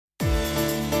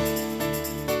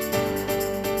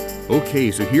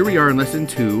Okay, so here we are in lesson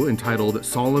 2, entitled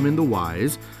Solomon the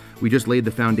Wise. We just laid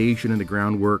the foundation and the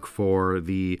groundwork for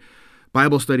the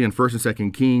Bible study on 1st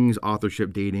and 2nd Kings,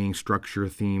 authorship, dating, structure,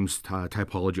 themes,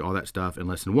 typology, all that stuff in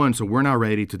lesson 1. So we're now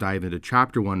ready to dive into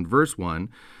chapter 1, verse 1,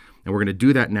 and we're going to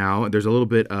do that now. There's a little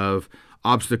bit of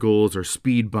obstacles or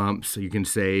speed bumps, you can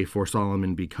say, for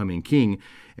Solomon becoming king,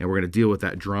 and we're going to deal with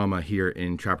that drama here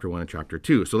in chapter 1 and chapter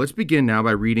 2. So let's begin now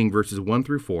by reading verses 1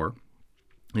 through 4.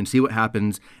 And see what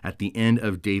happens at the end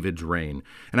of David's reign.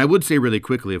 And I would say really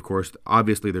quickly, of course,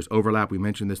 obviously there's overlap. We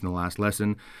mentioned this in the last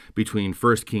lesson between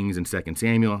 1 Kings and 2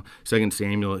 Samuel. 2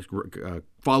 Samuel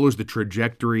follows the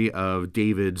trajectory of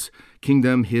David's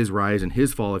kingdom, his rise and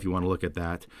his fall, if you want to look at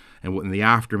that, and in the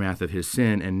aftermath of his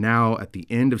sin. And now at the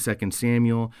end of 2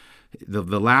 Samuel,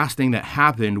 the last thing that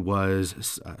happened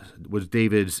was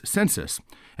David's census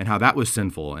and how that was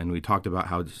sinful. And we talked about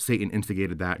how Satan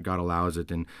instigated that, God allows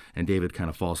it, and David kind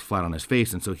of falls flat on his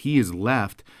face. And so he is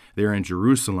left there in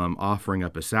Jerusalem offering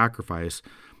up a sacrifice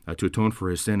to atone for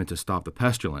his sin and to stop the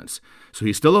pestilence. So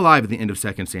he's still alive at the end of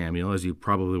 2 Samuel, as you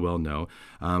probably well know.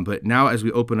 But now as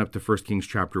we open up to 1 Kings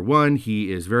chapter 1,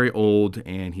 he is very old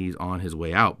and he's on his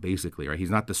way out, basically. Right? He's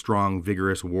not the strong,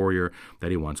 vigorous warrior that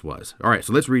he once was. All right,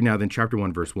 so let's read now then chapter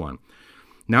 1, verse 1.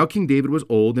 Now King David was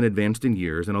old and advanced in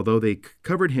years, and although they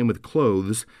covered him with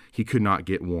clothes, he could not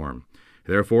get warm.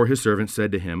 Therefore his servants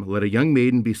said to him, "Let a young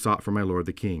maiden be sought for my lord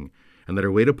the king, and let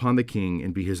her wait upon the king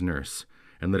and be his nurse.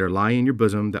 And let her lie in your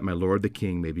bosom, that my lord the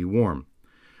king may be warm."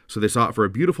 So they sought for a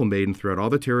beautiful maiden throughout all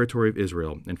the territory of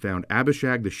Israel, and found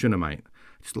Abishag the Shunammite.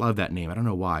 I just love that name. I don't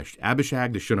know why.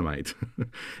 Abishag the Shunammite.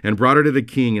 And brought her to the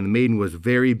king, and the maiden was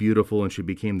very beautiful, and she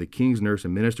became the king's nurse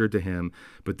and ministered to him,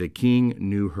 but the king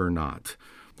knew her not.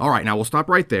 All right, now we'll stop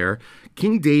right there.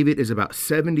 King David is about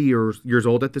 70 years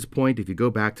old at this point. If you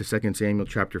go back to 2 Samuel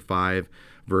chapter 5,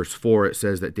 verse 4, it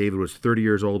says that David was 30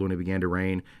 years old when he began to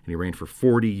reign, and he reigned for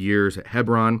 40 years at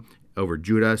Hebron over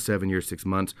Judah, 7 years, 6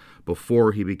 months,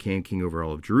 before he became king over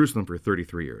all of Jerusalem for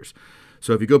 33 years.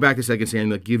 So if you go back to 2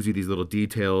 Samuel, it gives you these little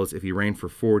details. If he reigned for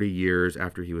 40 years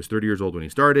after he was 30 years old when he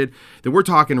started, then we're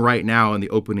talking right now in the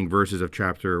opening verses of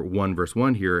chapter 1, verse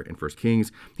 1 here in 1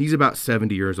 Kings. He's about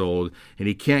 70 years old, and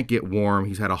he can't get warm.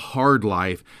 He's had a hard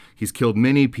life. He's killed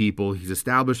many people. He's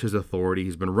established his authority.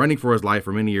 He's been running for his life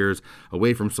for many years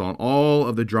away from Saul. And all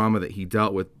of the drama that he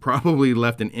dealt with probably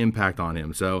left an impact on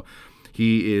him. So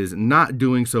he is not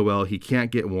doing so well. He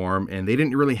can't get warm, and they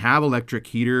didn't really have electric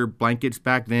heater blankets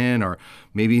back then, or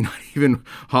maybe not even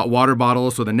hot water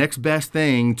bottles. So the next best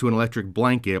thing to an electric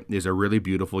blanket is a really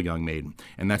beautiful young maiden.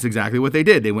 And that's exactly what they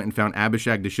did. They went and found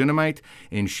Abishag the Shunammite,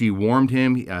 and she warmed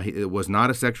him. It was not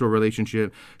a sexual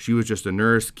relationship. She was just a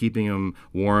nurse keeping him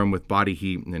warm with body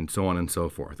heat and so on and so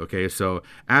forth. Okay, so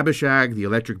Abishag, the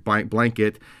electric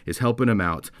blanket, is helping him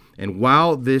out. And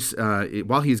while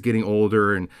he's getting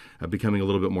older and becoming a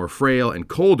little bit more frail and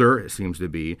colder, it seems to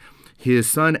be, his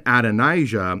son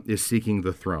Adonijah is seeking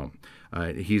the throne.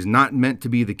 He's not meant to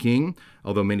be the king,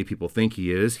 although many people think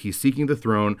he is. He's seeking the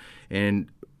throne, and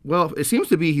well, it seems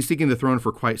to be he's seeking the throne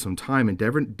for quite some time, and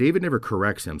David never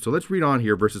corrects him. So let's read on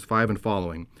here, verses 5 and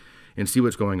following, and see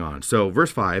what's going on. So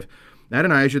verse 5,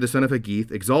 Adonijah, the son of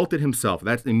Haggith, exalted himself.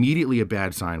 That's immediately a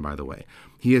bad sign, by the way.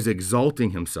 He is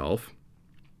exalting himself,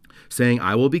 saying,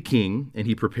 "I will be king," and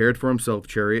he prepared for himself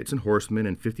chariots and horsemen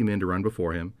and 50 men to run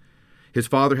before him. His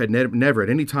father had never at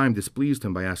any time displeased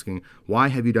him by asking, "Why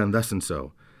have you done thus and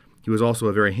so?" He was also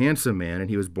a very handsome man, and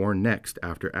he was born next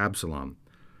after Absalom.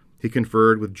 He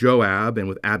conferred with Joab and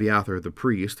with Abiathar the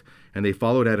priest, and they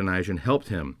followed Adonijah and helped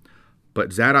him.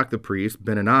 But Zadok the priest,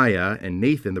 Benaniah, and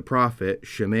Nathan the prophet,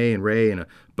 Shimei and Rei, and a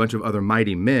bunch of other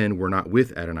mighty men were not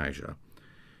with Adonijah.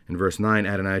 In verse 9,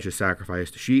 Adonijah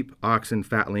sacrificed sheep, oxen,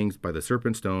 fatlings by the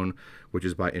serpent stone, which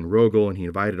is by Enrogel, and he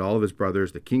invited all of his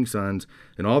brothers, the king's sons,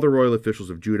 and all the royal officials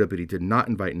of Judah, but he did not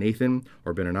invite Nathan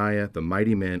or Benaniah, the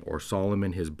mighty men, or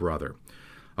Solomon, his brother.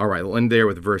 All right, we'll end there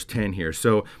with verse 10 here.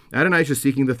 So Adonijah is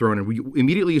seeking the throne, and we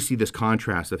immediately see this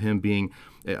contrast of him being,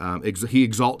 he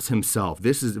exalts himself.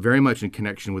 This is very much in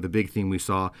connection with a big theme we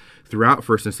saw throughout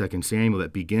 1st and 2nd Samuel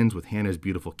that begins with Hannah's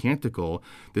beautiful canticle,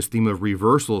 this theme of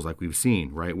reversals like we've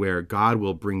seen, right, where God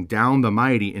will bring down the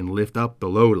mighty and lift up the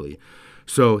lowly.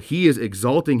 So he is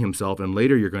exalting himself, and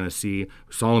later you're going to see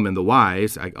Solomon the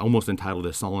Wise. I almost entitled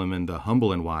it Solomon the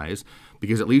Humble and Wise,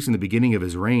 because at least in the beginning of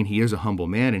his reign, he is a humble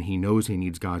man, and he knows he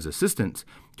needs God's assistance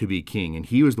to be king. And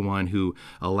he was the one who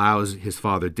allows his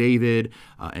father David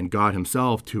and God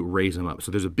himself to raise him up. So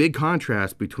there's a big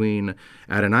contrast between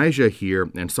Adonijah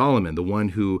here and Solomon, the one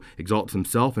who exalts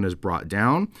himself and is brought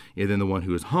down, and then the one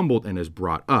who is humbled and is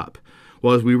brought up.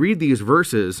 Well, as we read these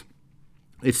verses,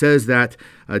 It says that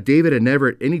David had never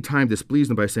at any time displeased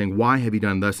him by saying, "Why have you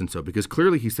done thus and so?" Because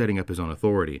clearly he's setting up his own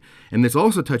authority. And this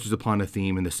also touches upon a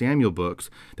theme in the Samuel books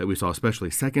that we saw, especially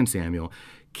 2 Samuel.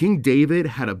 King David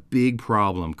had a big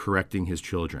problem correcting his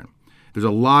children. There's a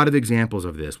lot of examples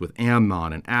of this with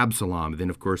Amnon and Absalom. And then,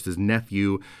 of course, his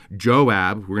nephew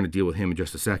Joab. We're going to deal with him in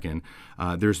just a second.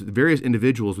 There's various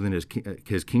individuals within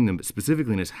his kingdom, but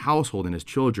specifically in his household and his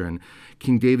children.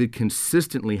 King David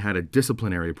consistently had a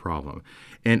disciplinary problem.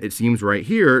 And it seems right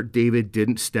here, David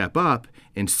didn't step up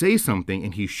and say something,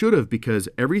 and he should have, because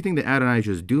everything that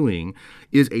Adonijah is doing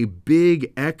is a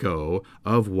big echo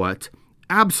of what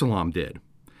Absalom did.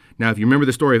 Now, if you remember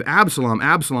the story of Absalom,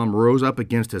 Absalom rose up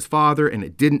against his father, and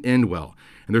it didn't end well.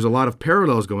 And there's a lot of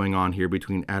parallels going on here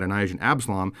between Adonijah and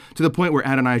Absalom, to the point where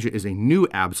Adonijah is a new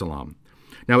Absalom.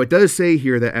 Now, it does say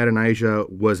here that Adonijah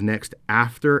was next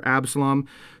after Absalom.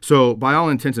 So by all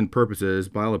intents and purposes,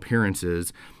 by all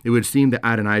appearances, it would seem that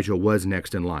Adonijah was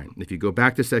next in line. If you go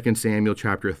back to 2 Samuel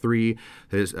chapter 3,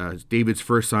 David's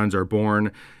first sons are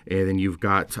born, and then you've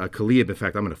got Kaleab. In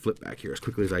fact, I'm going to flip back here as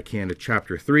quickly as I can to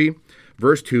chapter 3.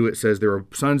 Verse 2, it says, there were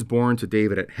sons born to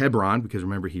David at Hebron, because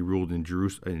remember, he ruled in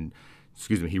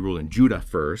Judah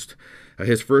first.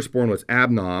 His firstborn was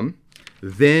Abnom.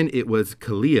 Then it was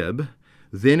Kaleab.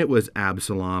 Then it was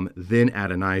Absalom, then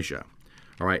Adonijah.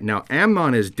 All right, now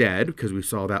Amnon is dead, because we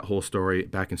saw that whole story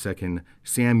back in 2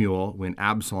 Samuel when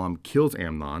Absalom kills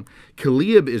Amnon.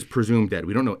 Kaleab is presumed dead.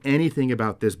 We don't know anything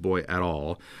about this boy at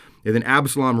all. And then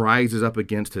Absalom rises up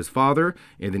against his father,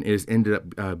 and then is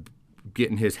ended up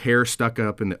getting his hair stuck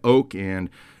up in the oak, and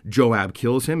Joab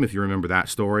kills him, if you remember that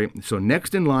story. So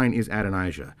next in line is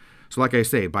Adonijah. So like I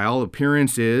say, by all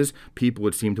appearances, people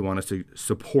would seem to want us to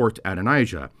support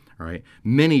Adonijah. All right.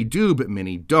 Many do, but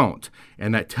many don't.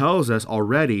 And that tells us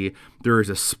already there is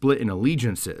a split in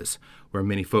allegiances, where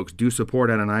many folks do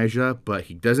support Adonijah, but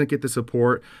he doesn't get the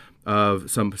support of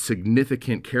some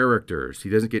significant characters. He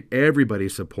doesn't get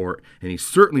everybody's support, and he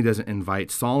certainly doesn't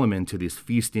invite Solomon to this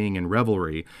feasting and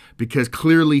revelry, because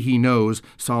clearly he knows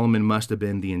Solomon must have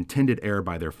been the intended heir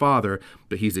by their father,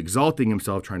 but he's exalting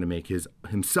himself, trying to make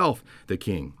himself the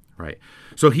king. Right.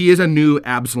 So he is a new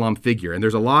Absalom figure, and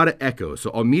there's a lot of echoes.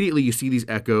 So immediately you see these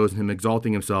echoes and him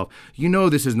exalting himself. You know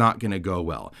this is not going to go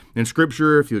well. In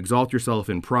Scripture, if you exalt yourself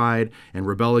in pride and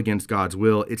rebel against God's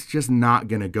will, it's just not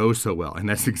going to go so well. And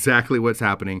that's exactly what's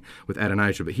happening with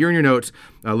Adonijah. But here in your notes,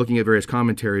 looking at various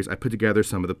commentaries, I put together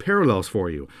some of the parallels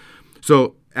for you.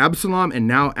 So Absalom and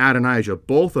now Adonijah,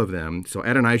 both of them. So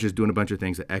Adonijah is doing a bunch of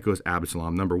things that echoes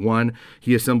Absalom. Number one,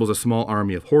 he assembles a small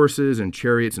army of horses and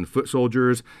chariots and foot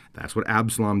soldiers. That's what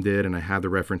Absalom did, and I have the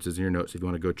references in your notes if you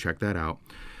want to go check that out.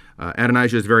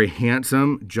 Adonijah is very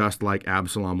handsome, just like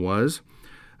Absalom was.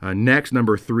 Next,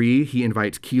 number 3, he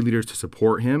invites key leaders to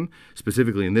support him,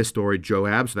 specifically in this story,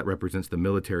 Joab, so that represents the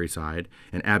military side,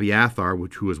 and Abiathar,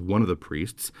 who is one of the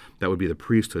priests, that would be the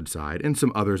priesthood side, and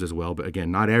some others as well, but again,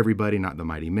 not everybody, not the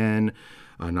mighty men,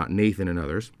 not Nathan and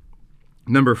others.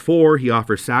 Number 4, he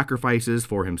offers sacrifices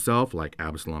for himself, like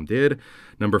Absalom did.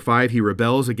 Number 5, he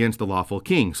rebels against the lawful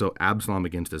king. So Absalom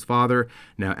against his father,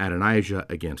 now Adonijah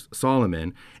against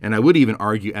Solomon. And I would even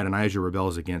argue Adonijah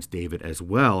rebels against David as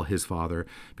well, his father,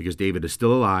 because David is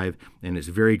still alive, and it's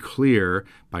very clear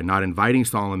by not inviting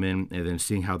Solomon and then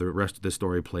seeing how the rest of the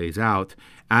story plays out,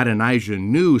 Adonijah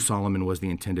knew Solomon was the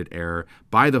intended heir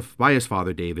by his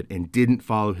father David and didn't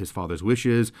follow his father's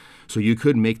wishes. So you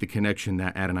could make the connection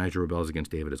that Adonijah rebels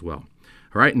against David as well.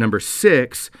 All right, number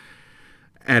 6,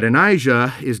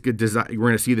 Adonijah is good. We're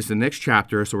going to see this in the next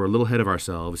chapter, so we're a little ahead of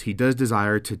ourselves. He does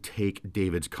desire to take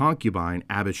David's concubine,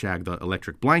 Abishag, the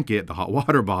electric blanket, the hot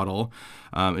water bottle.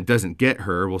 It doesn't get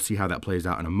her. We'll see how that plays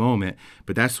out in a moment.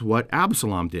 But that's what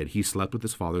Absalom did. He slept with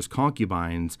his father's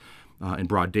concubines in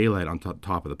broad daylight on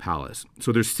top of the palace.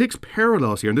 So there's 6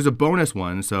 parallels here, and there's a bonus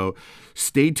one, so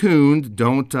stay tuned.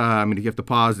 Don't, you have to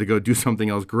pause to go do something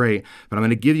else great, but I'm going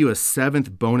to give you a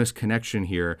 7th bonus connection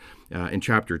here in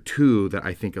chapter 2 that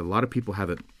I think a lot of people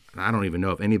haven't. I don't even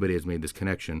know if anybody has made this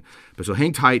connection, but so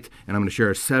hang tight, and I'm going to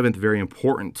share a 7th very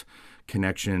important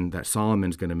connection that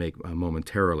Solomon's going to make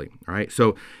momentarily. All right,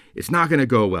 so it's not going to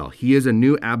go well. He is a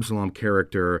new Absalom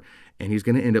character, and he's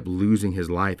going to end up losing his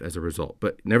life as a result.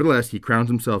 But nevertheless, he crowns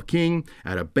himself king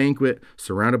at a banquet,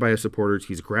 surrounded by his supporters.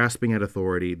 He's grasping at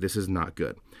authority. This is not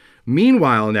good.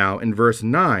 Meanwhile, now in verse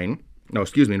 10,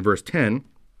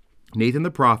 Nathan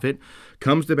the prophet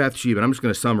comes to Bathsheba, and I'm just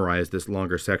going to summarize this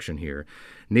longer section here.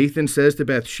 Nathan says to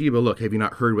Bathsheba, look, have you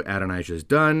not heard what Adonijah has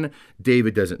done?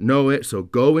 David doesn't know it, so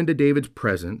go into David's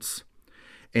presence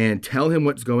and tell him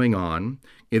what's going on.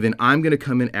 and then I'm going to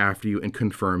come in after you and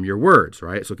confirm your words,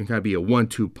 right? So it can kind of be a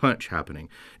 1-2 punch happening.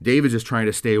 David's just trying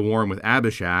to stay warm with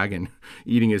Abishag and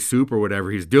eating his soup or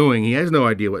whatever he's doing. He has no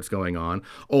idea what's going on,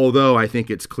 although I think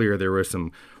it's clear there were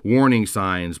some warning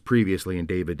signs previously and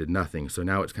David did nothing. So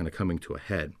now it's kind of coming to a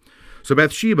head. So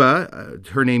Bathsheba,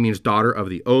 her name means daughter of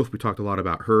the oath. We talked a lot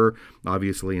about her,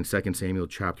 obviously, in 2 Samuel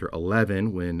chapter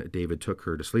 11 when David took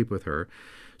her to sleep with her.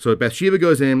 So Bathsheba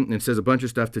goes in and says a bunch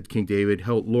of stuff to King David.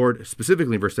 Lord,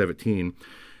 specifically in verse 17,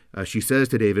 she says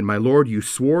to David, "My Lord, you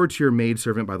swore to your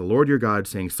maidservant by the Lord your God,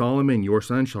 saying, Solomon, your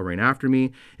son, shall reign after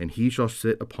me, and he shall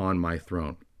sit upon my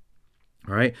throne."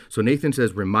 All right, so Nathan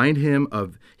says, remind him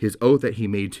of his oath that he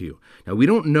made to you. Now, we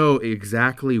don't know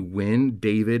exactly when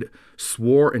David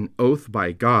swore an oath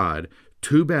by God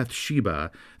to Bathsheba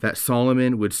that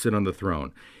Solomon would sit on the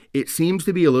throne. It seems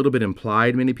to be a little bit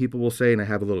implied, many people will say, and I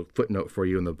have a little footnote for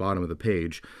you in the bottom of the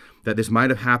page, that this might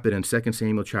have happened in 2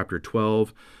 Samuel chapter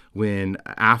 12, when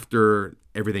after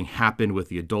everything happened with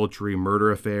the adultery,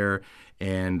 murder affair,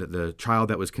 and the child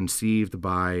that was conceived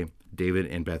by David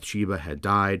and Bathsheba had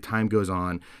died. Time goes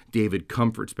on. David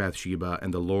comforts Bathsheba,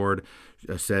 and the Lord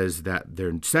says that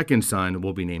their second son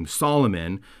will be named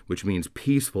Solomon, which means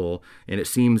peaceful. And it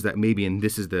seems that maybe, and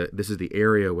this is the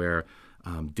area where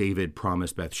David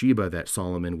promised Bathsheba that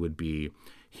Solomon would be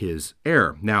his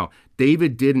heir. Now,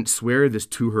 David didn't swear this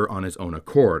to her on his own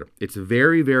accord. It's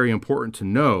very, very important to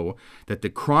know that the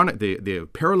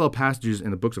parallel passages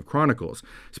in the books of Chronicles,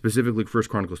 specifically 1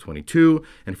 Chronicles 22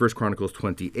 and 1 Chronicles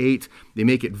 28, they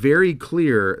make it very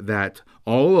clear that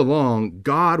all along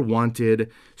God wanted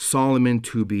Solomon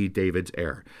to be David's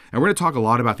heir. And we're going to talk a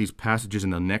lot about these passages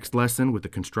in the next lesson with the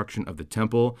construction of the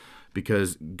temple,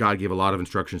 because God gave a lot of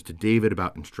instructions to David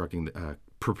about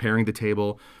preparing the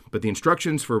table, but the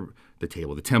instructions for the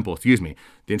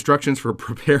instructions for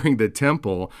preparing the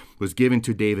temple was given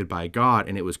to David by God,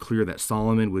 and it was clear that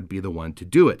Solomon would be the one to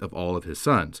do it of all of his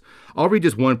sons. I'll read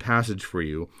just one passage for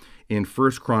you in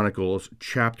 1 Chronicles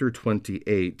chapter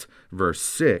 28, verse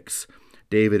 6.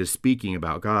 David is speaking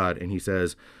about God, and he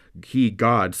says,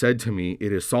 God, said to me,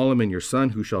 it is Solomon your son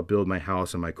who shall build my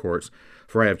house and my courts.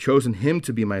 For I have chosen him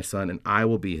to be my son, and I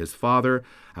will be his father.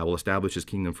 I will establish his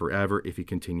kingdom forever if he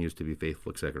continues to be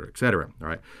faithful, etc., etc. All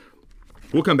right.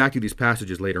 We'll come back to these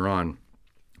passages later on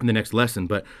in the next lesson,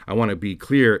 but I want to be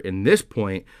clear in this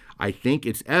point. I think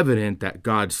it's evident that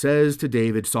God says to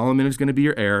David, Solomon is going to be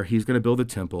your heir. He's going to build a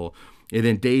temple. And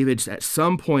then David at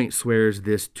some point swears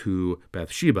this to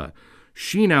Bathsheba.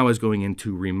 She now is going in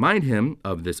to remind him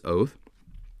of this oath.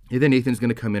 And then Nathan's going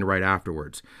to come in right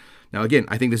afterwards. Now, again,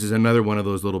 I think this is another one of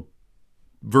those little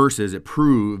verses. It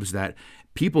proves that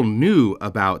people knew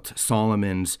about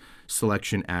Solomon's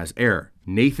selection as heir.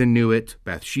 Nathan knew it.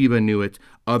 Bathsheba knew it.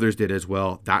 Others did as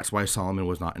well. That's why Solomon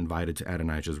was not invited to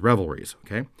Adonijah's revelries.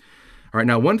 Okay. All right.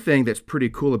 Now, one thing that's pretty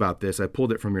cool about this, I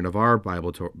pulled it from your Navarre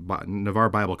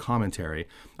Bible commentary.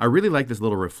 I really like this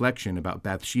little reflection about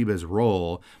Bathsheba's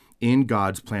role in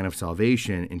God's plan of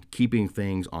salvation and keeping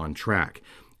things on track.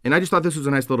 And I just thought this was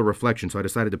a nice little reflection, so I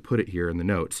decided to put it here in the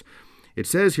notes. It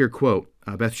says here, quote,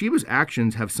 Bathsheba's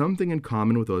actions have something in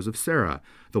common with those of Sarah,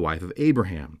 the wife of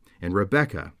Abraham, and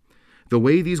Rebekah. The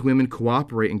way these women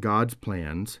cooperate in God's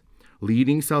plans,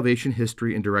 leading salvation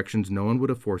history in directions no one would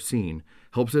have foreseen,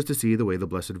 helps us to see the way the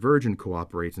Blessed Virgin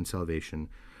cooperates in salvation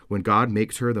when God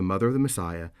makes her the mother of the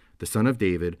Messiah, the son of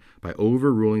David, by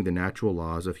overruling the natural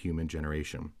laws of human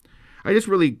generation. That's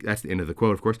the end of the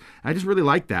quote, of course. I just really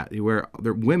like that, where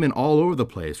there are women all over the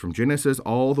place, from Genesis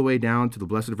all the way down to the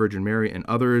Blessed Virgin Mary and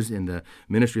others in the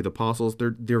ministry of the apostles.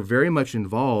 They're very much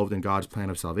involved in God's plan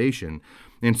of salvation.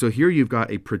 And so here you've got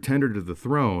a pretender to the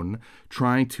throne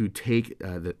trying to take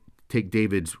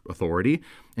David's authority,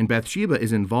 and Bathsheba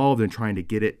is involved in trying to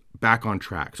get it back on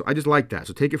track. So I just like that.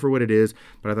 So take it for what it is,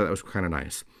 but I thought that was kind of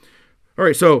nice. All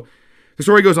right, so the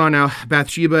story goes on now.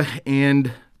 Bathsheba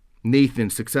and Nathan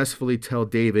successfully tell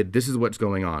David, this is what's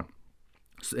going on.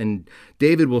 And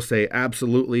David will say,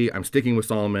 absolutely, I'm sticking with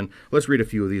Solomon. Let's read a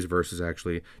few of these verses,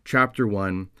 actually. Chapter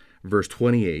 1, verse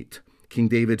 28. King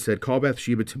David said, call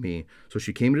Bathsheba to me. So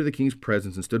she came into the king's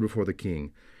presence and stood before the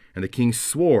king. And the king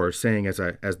swore, saying, as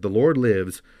the Lord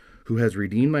lives, who has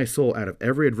redeemed my soul out of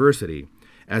every adversity,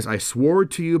 as I swore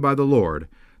to you by the Lord,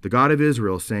 the God of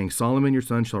Israel, saying, Solomon your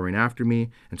son shall reign after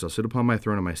me, and shall sit upon my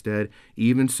throne in my stead,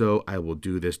 even so I will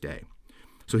do this day.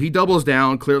 So he doubles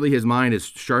down. Clearly his mind is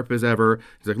sharp as ever.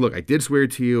 He's like, look, I did swear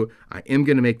to you. I am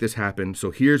going to make this happen.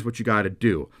 So here's what you got to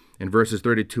do. In verses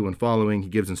 32 and following, he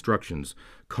gives instructions.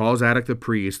 Call Zadok the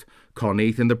priest, call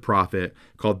Nathan the prophet,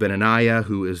 call Benaniah,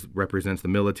 who represents the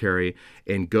military,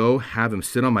 and go have him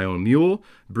sit on my own mule,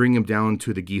 bring him down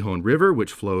to the Gihon River,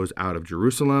 which flows out of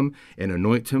Jerusalem, and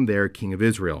anoint him there king of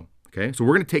Israel. Okay, so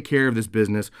we're going to take care of this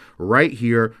business right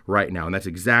here, right now, and that's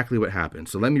exactly what happened.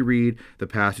 So let me read the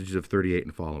passages of 38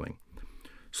 and following.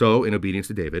 So, in obedience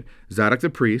to David, Zadok the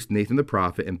priest, Nathan the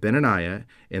prophet, and Benaniah,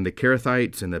 and the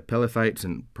Kerethites, and the Pelethites,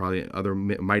 and probably other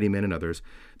mighty men and others,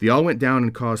 they all went down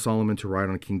and caused Solomon to ride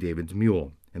on King David's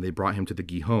mule, and they brought him to the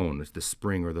Gihon, it's the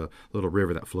spring or the little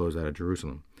river that flows out of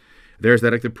Jerusalem. There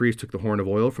Zadok the priest took the horn of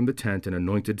oil from the tent and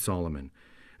anointed Solomon.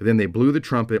 And then they blew the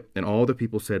trumpet, and all the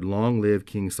people said, Long live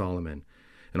King Solomon.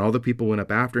 And all the people went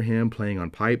up after him, playing on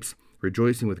pipes,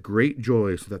 rejoicing with great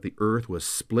joy, so that the earth was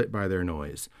split by their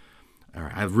noise. All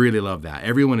right, I really love that.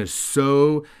 Everyone is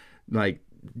so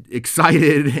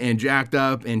excited and jacked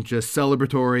up and just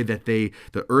celebratory that the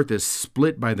earth is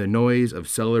split by the noise of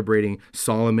celebrating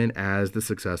Solomon as the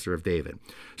successor of David.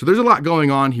 So there's a lot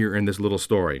going on here in this little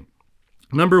story.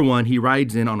 Number one, he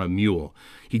rides in on a mule.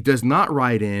 He does not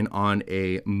ride in on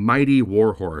a mighty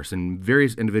war horse, and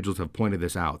various individuals have pointed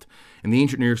this out. In the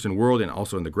ancient Near Eastern world and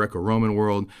also in the Greco-Roman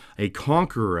world, a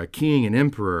conqueror, a king, an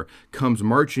emperor comes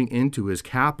marching into his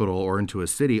capital or into a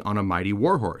city on a mighty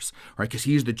war horse, right? Because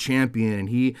he's the champion and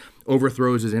he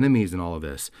overthrows his enemies and all of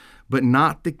this. But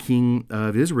not the king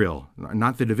of Israel,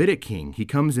 not the Davidic king. He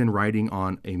comes in riding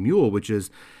on a mule, which is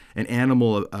an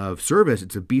animal of service.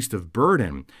 It's a beast of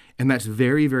burden. And that's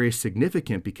very, very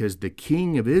significant because the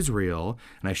king of Israel,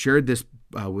 and I shared this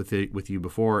with you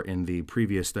before in the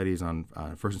previous studies on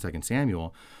 1st and 2nd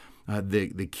Samuel,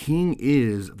 the king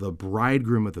is the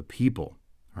bridegroom of the people,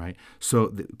 right? So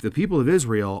the people of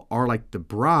Israel are like the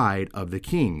bride of the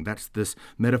king. That's this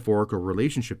metaphorical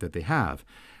relationship that they have.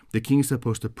 The king is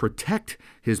supposed to protect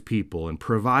his people and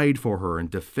provide for her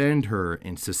and defend her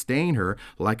and sustain her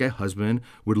like a husband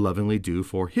would lovingly do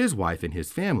for his wife and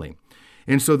his family.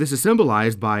 And so this is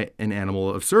symbolized by an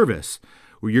animal of service,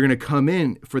 where you're going to come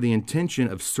in for the intention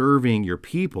of serving your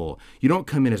people. You don't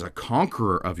come in as a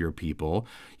conqueror of your people.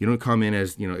 You don't come in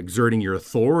as, exerting your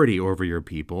authority over your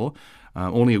people.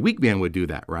 Only a weak man would do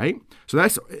that, right? So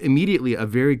that's immediately a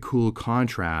very cool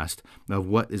contrast of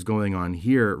what is going on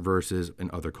here versus in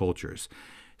other cultures.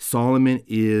 Solomon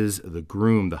is the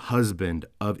groom, the husband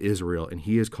of Israel, and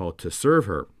he is called to serve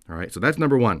her. All right, so that's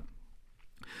number one.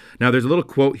 Now, there's a little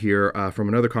quote here from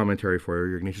another commentary for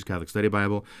your Ignatius Catholic Study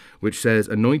Bible, which says,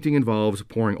 anointing involves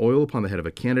pouring oil upon the head of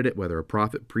a candidate, whether a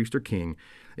prophet, priest, or king.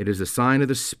 It is a sign of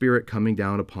the Spirit coming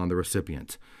down upon the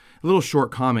recipient. A little short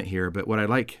comment here, but what I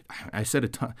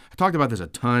talked about this a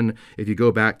ton. If you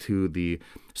go back to the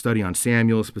study on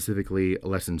Samuel, specifically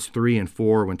lessons 3 and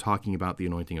 4, when talking about the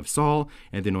anointing of Saul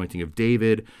and the anointing of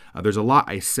David, there's a lot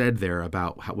I said there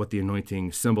about what the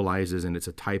anointing symbolizes, and it's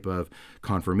a type of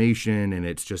confirmation, and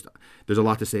there's a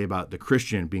lot to say about the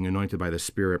Christian being anointed by the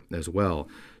Spirit as well.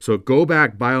 So go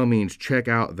back, by all means, check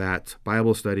out that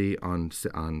Bible study on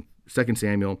 2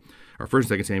 Samuel, or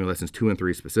 1st and 2nd Samuel lessons 2 and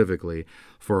 3 specifically,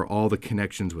 for all the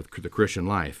connections with the Christian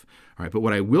life. All right, but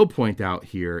what I will point out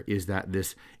here is that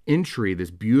this entry,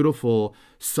 this beautiful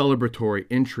celebratory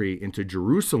entry into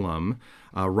Jerusalem,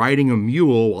 riding a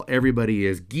mule while everybody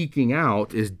is geeking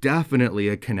out, is definitely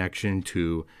a connection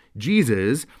to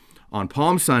Jesus. On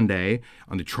Palm Sunday,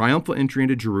 on the triumphal entry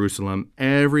into Jerusalem,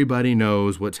 everybody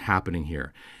knows what's happening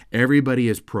here. Everybody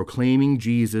is proclaiming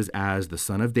Jesus as the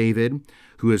Son of David,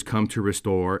 who has come to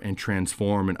restore and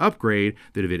transform and upgrade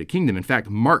the Davidic kingdom. In fact,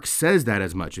 Mark says that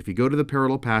as much. If you go to the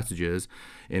parallel passages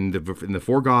in the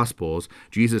 4 Gospels,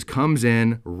 Jesus comes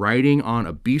in riding on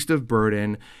a beast of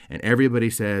burden, and everybody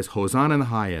says, Hosanna in the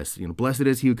highest. Blessed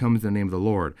is he who comes in the name of the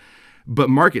Lord.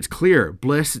 But Mark, it's clear.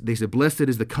 They said, blessed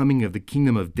is the coming of the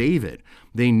kingdom of David.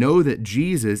 They know that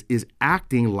Jesus is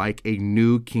acting like a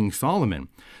new King Solomon,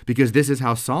 because this is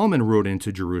how Solomon rode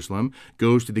into Jerusalem,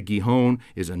 goes to the Gihon,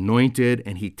 is anointed,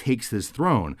 and he takes his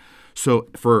throne. So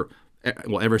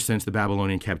ever since the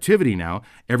Babylonian captivity now,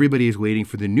 everybody is waiting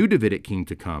for the new Davidic king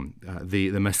to come, the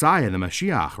Messiah, the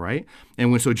Mashiach, right?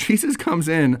 And so Jesus comes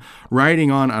in riding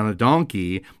on a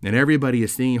donkey, and everybody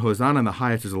is singing Hosanna in the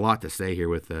highest. There's a lot to say here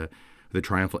with the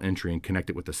triumphal entry and connect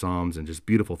it with the Psalms and just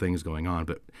beautiful things going on.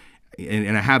 But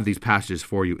and I have these passages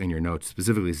for you in your notes,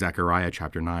 specifically Zechariah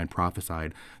chapter 9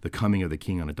 prophesied the coming of the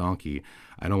king on a donkey.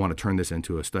 I don't want to turn this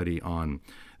into a study on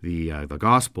the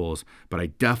Gospels, but I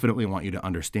definitely want you to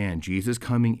understand Jesus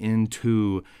coming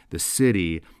into the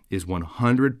city is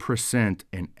 100%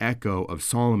 an echo of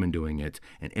Solomon doing it,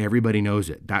 and everybody knows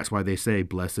it. That's why they say,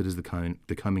 blessed is the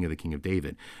coming of the King of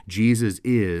David. Jesus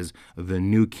is the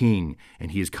new king,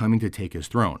 and he is coming to take his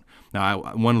throne.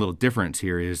 Now, one little difference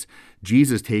here is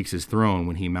Jesus takes his throne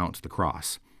when he mounts the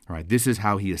cross. All right, this is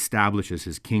how he establishes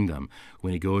his kingdom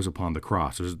when he goes upon the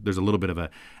cross. There's a little bit of a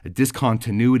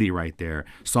discontinuity right there.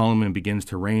 Solomon begins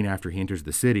to reign after he enters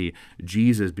the city.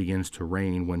 Jesus begins to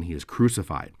reign when he is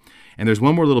crucified. And there's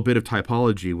one more little bit of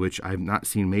typology, which I've not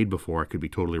seen made before. I could be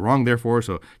totally wrong, therefore,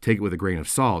 so take it with a grain of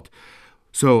salt.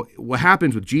 So what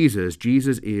happens with Jesus,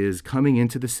 Jesus is coming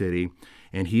into the city,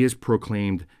 and he is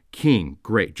proclaimed king.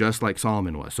 Great, just like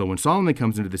Solomon was. So when Solomon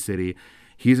comes into the city,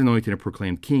 he's anointed and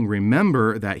proclaimed king.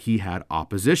 Remember that he had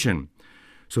opposition.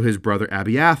 So his brother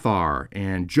Abiathar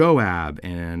and Adonijah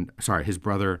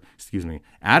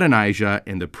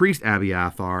and the priest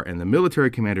Abiathar and the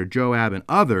military commander Joab and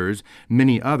others,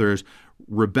 many others,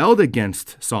 rebelled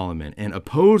against Solomon and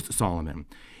opposed Solomon.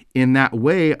 In that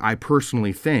way, I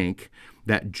personally think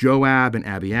that Joab and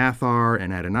Abiathar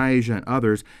and Adonijah and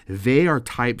others, they are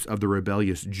types of the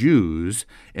rebellious Jews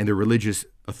and the religious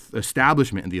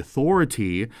establishment and the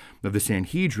authority of the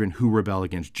Sanhedrin who rebel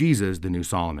against Jesus, the new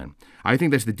Solomon. I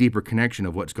think that's the deeper connection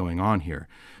of what's going on here.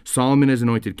 Solomon is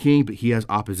anointed king, but he has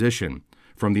opposition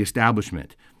from the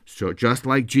establishment. So just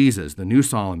like Jesus, the new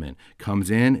Solomon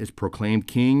comes in, is proclaimed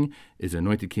king, is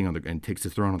anointed king and takes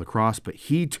his throne on the cross, but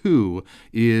he too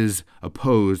is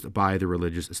opposed by the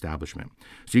religious establishment.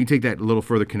 So you can take that a little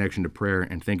further connection to prayer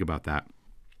and think about that.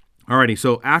 Alrighty,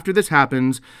 so after this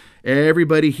happens,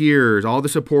 everybody hears, all the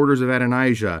supporters of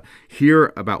Adonijah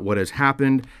hear about what has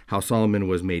happened, how Solomon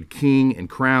was made king and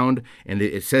crowned, and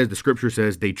it says, the scripture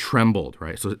says, they trembled,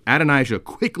 right? So Adonijah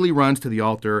quickly runs to the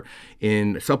altar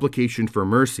in supplication for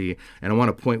mercy, and I want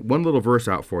to point one little verse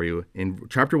out for you. In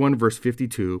chapter 1, verse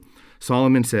 52,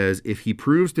 Solomon says, if he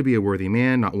proves to be a worthy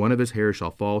man, not one of his hairs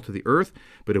shall fall to the earth,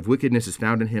 but if wickedness is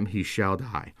found in him, he shall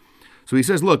die. So he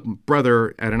says, look,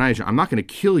 brother Adonijah, I'm not going to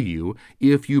kill you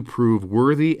if you prove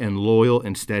worthy and loyal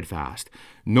and steadfast.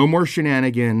 No more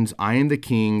shenanigans. I am the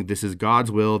king. This is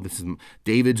God's will. This is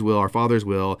David's will, our father's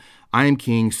will. I am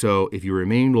king, so if you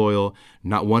remain loyal,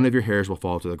 not one of your hairs will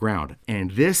fall to the ground.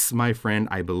 And this, my friend,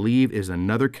 I believe is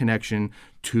another connection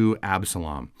to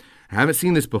Absalom. I haven't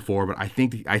seen this before, but I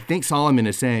think Solomon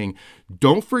is saying,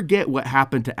 don't forget what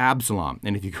happened to Absalom.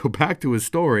 And if you go back to his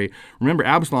story, remember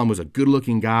Absalom was a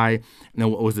good-looking guy. Now,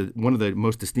 what was one of the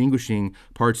most distinguishing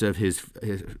parts of his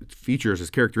features, his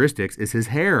characteristics, is his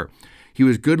hair. He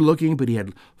was good-looking, but he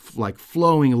had like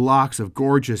flowing locks of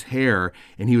gorgeous hair,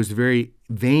 and he was very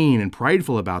vain and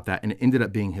prideful about that, and it ended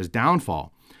up being his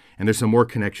downfall. And there's some more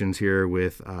connections here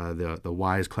with the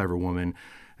wise, clever woman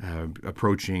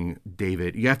approaching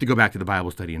David. You have to go back to the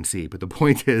Bible study and see. But the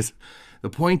point is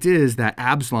that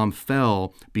Absalom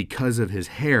fell because of his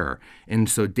hair. And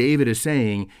so David is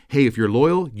saying, hey, if you're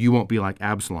loyal, you won't be like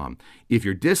Absalom. If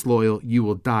you're disloyal, you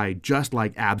will die just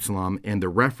like Absalom. And the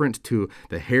reference to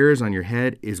the hairs on your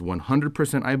head is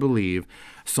 100%, I believe,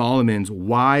 Solomon's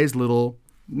wise little,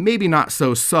 maybe not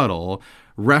so subtle,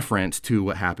 reference to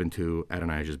what happened to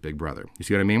Adonijah's big brother. You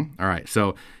see what I mean? All right,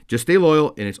 so just stay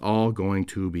loyal and it's all going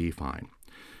to be fine.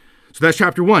 So that's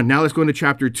chapter 1. Now let's go into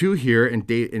chapter 2 here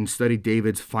and study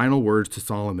David's final words to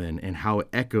Solomon and how it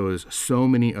echoes so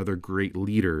many other great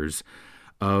leaders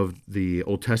of the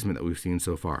Old Testament that we've seen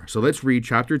so far. So let's read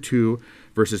chapter 2,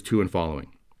 verses 2 and following.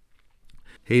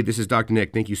 Hey, this is Dr.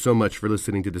 Nick. Thank you so much for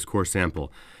listening to this course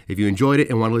sample. If you enjoyed it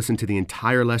and want to listen to the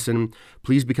entire lesson,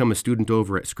 please become a student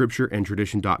over at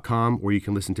scriptureandtradition.com, where you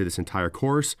can listen to this entire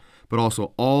course, but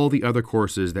also all the other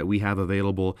courses that we have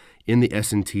available in the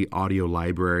S&T audio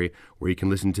library, where you can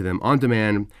listen to them on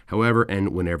demand, however and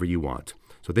whenever you want.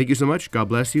 So thank you so much. God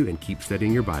bless you, and keep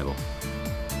studying your Bible.